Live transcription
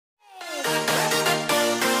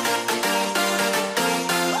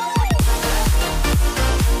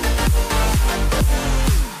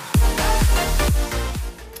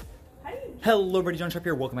Hello everybody, John Sharp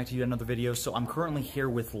here. Welcome back to yet another video. So I'm currently here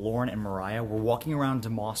with Lauren and Mariah. We're walking around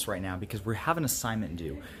DeMoss right now because we have an assignment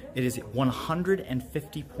due. It is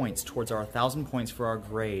 150 points towards our 1,000 points for our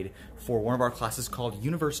grade for one of our classes called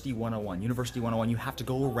University 101. University 101, you have to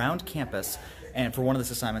go around campus and for one of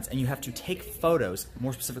these assignments, and you have to take photos,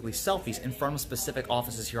 more specifically selfies, in front of specific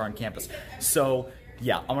offices here on campus. So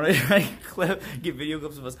yeah, I'm gonna get video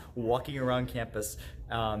clips of us walking around campus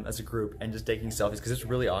as a group and just taking selfies because it's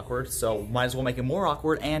really awkward. So might as well make it more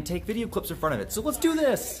awkward and take video clips in front of it. So let's do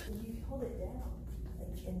this. You hold it down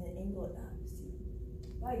and then angle it up. See?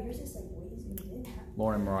 Wow, yours is like way zoomed in.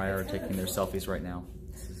 Lauren and Mariah are taking their selfies right now.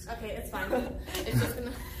 Okay, it's fine. It's just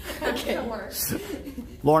gonna. Okay, it works.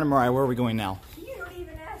 Lauren and Mariah, where are we going now? You don't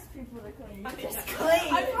even ask people to clean. You just I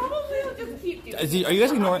clean. probably will just keep doing. Are you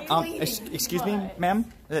guys ignoring? Excuse me,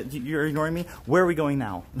 ma'am. You're ignoring me. Where are we going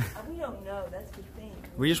now? We don't know. That's the thing.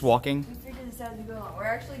 We're just walking. We figured this out as we go on. We're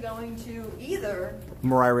actually going to either.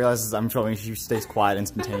 Mariah realizes I'm filming. She stays quiet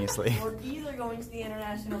instantaneously. We're either going to the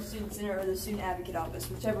International Student Center or the Student Advocate Office,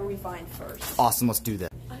 whichever we find first. Awesome. Let's do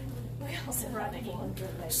that. Running.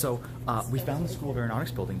 So we found the School of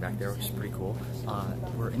Aeronautics building back there, which is pretty cool.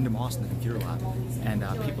 We're in DeMoss in the computer lab, and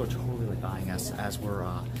people are totally like eyeing us as we're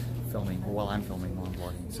filming, or while I'm filming, while I'm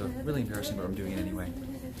vlogging. So really embarrassing, but I'm doing it anyway.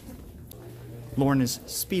 Lauren is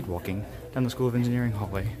speed walking down the School of Engineering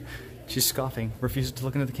hallway. She's scoffing, refuses to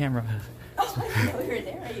look into the camera. Oh, I didn't know you were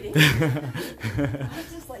narrating. I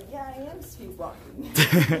was just like, yeah, I am speed walking. Would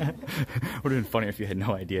have been funnier if you had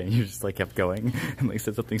no idea and you just like kept going and like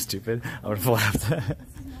said something stupid. I would have laughed.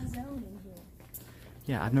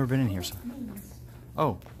 Yeah, I've never been in here. So.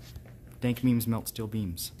 Oh, dank memes melt steel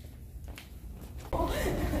beams.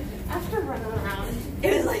 After running around,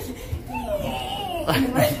 It was like,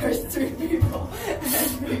 and like there's three people, and I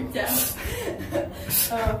freaked out.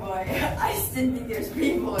 Oh boy, I just didn't think there's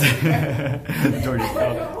people in there. The door just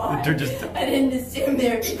fell. I didn't assume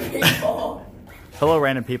there'd be people. Hello,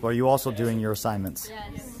 random people. Are you also doing your assignments?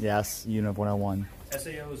 yes. Yes, UNIV 101.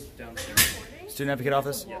 SAO's downstairs. Student Advocate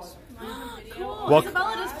Office? Yes. Cool.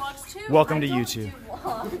 Isabella does vlogs too. Welcome to YouTube.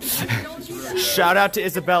 Shout out to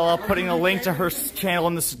Isabella, putting a link to her channel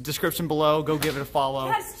in the description below. Go give it a follow.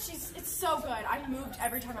 Yes, it's so good. I'm moved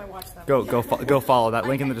every time I watch them. Go follow that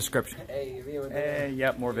link in the description. Hey, video. Hey,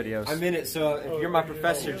 yep, more videos. I'm in it, so if you're my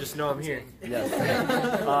professor, just know I'm here.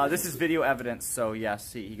 Yes. This is video evidence, so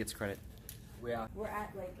yes, he gets credit. We're at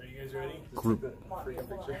like. Are you guys ready?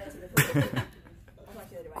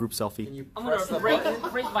 Group selfie. I'm gonna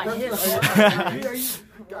break my hips.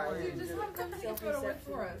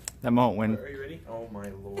 That moment when. Are you ready? Oh my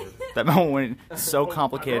lord. That moment when it's so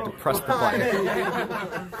complicated to press the button.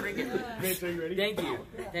 Mitch, are you ready? Thank you.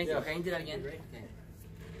 Thank you. Can you do that again? Okay.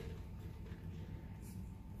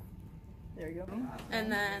 There you go. And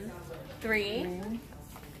then 3,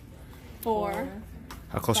 4,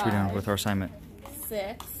 How close are we down with our assignment?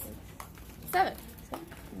 6, 7.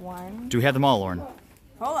 1. Do we have them all, Lauren?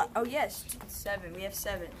 Hold on. Oh yes, 7. We have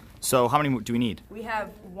 7. So how many do we need? We have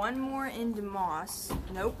one more in DeMoss.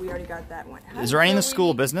 Nope, we already got that one. Is there any in the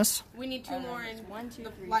School of Business? We need 2 more in 1, 2,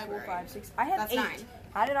 3, 4, library. 5, 6. I have That's 8. 9.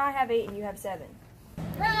 How did I have 8 and you have 7?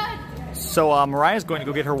 So Mariah's going to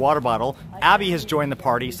go get her water bottle. Abby has joined the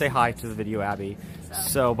party. Say hi to the video, Abby.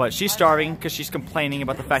 So, but she's starving because she's complaining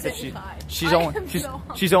about the fact that she's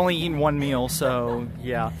only eaten 1 meal. So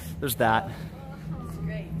yeah, there's that.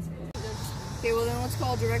 Okay, well then let's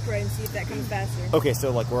call direct ride and see if that comes faster. Okay,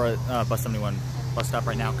 so like we're at bus 71 bus stop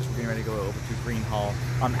right now because we're getting ready to go over to Green Hall.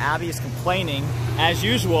 Abby is complaining as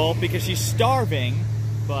usual because she's starving,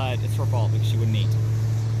 but it's her fault because she wouldn't eat,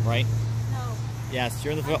 right? No. Yes,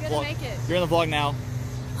 you're in the I'm gonna vlog. make it. You're in the vlog now.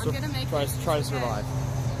 I'm gonna make try it. to survive.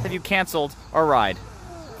 Have you canceled our ride?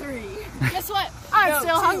 3. Guess what? I'm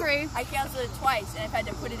still 2. hungry. I canceled it twice and I've had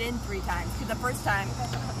to put it in 3 times. Because the first time,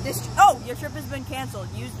 your trip has been canceled.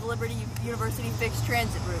 Use the Liberty University fixed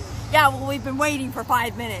transit route. Yeah, well we've been waiting for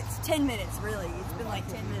 5 minutes. 10 minutes, really. It's been like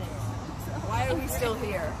 10 minutes. Why are we still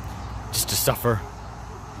here? Just to suffer.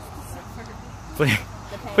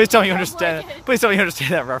 Please tell me you understand. Please tell me you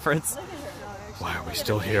understand that reference. Why are we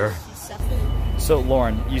still here? So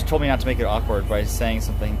Lauren, you told me not to make it awkward by saying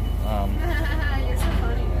something. You're so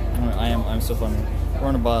funny. I'm so funny. We're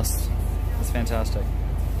on a bus. It's fantastic.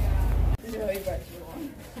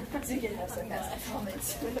 So you can have sarcastic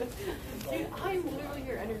comments. Dude, I'm literally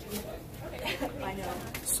your energy. I know.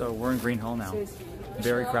 So we're in Green Hall now.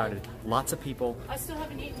 Very crowded. Lots of people. I still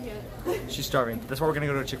haven't eaten yet. She's starving. That's why we're gonna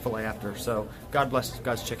go to Chick-fil-A after. So God bless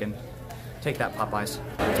God's chicken. Take that, Popeyes.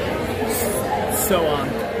 So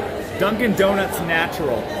Dunkin' Donuts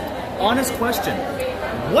Natural. Honest question.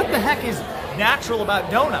 What the heck is natural about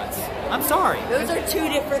donuts. I'm sorry. Those are two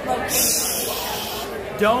different locations.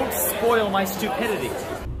 Don't spoil my stupidity.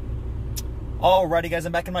 Alrighty guys,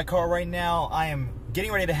 I'm back in my car right now. I am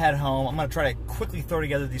getting ready to head home. I'm gonna try to quickly throw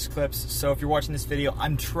together these clips. So if you're watching this video,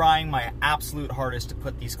 I'm trying my absolute hardest to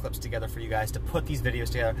put these clips together for you guys, to put these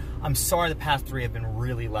videos together. I'm sorry the past 3 have been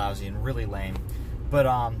really lousy and really lame, but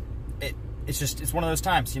it's one of those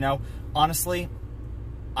times, you know. Honestly,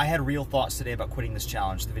 I had real thoughts today about quitting this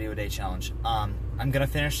challenge, the video a day challenge. I'm gonna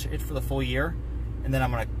finish it for the full year, and then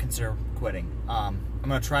I'm gonna consider quitting. I'm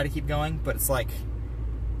gonna try to keep going, but it's like,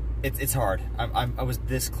 it's hard. I was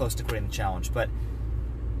this close to quitting the challenge, but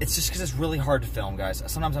it's just because it's really hard to film, guys.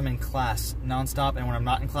 Sometimes I'm in class nonstop, and when I'm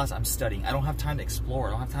not in class, I'm studying. I don't have time to explore. I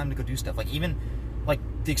don't have time to go do stuff. Like, even like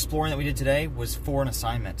the exploring that we did today was for an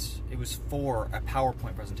assignment. It was for a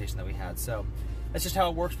PowerPoint presentation that we had. So that's just how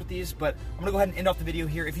it works with these. But I'm gonna go ahead and end off the video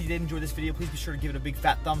here. If you did enjoy this video, please be sure to give it a big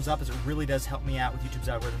fat thumbs up, as it really does help me out with YouTube's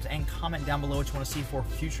algorithms. And comment down below what you want to see for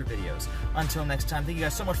future videos. Until next time, thank you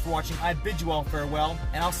guys so much for watching. I bid you all farewell,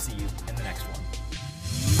 and I'll see you in the next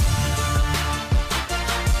one.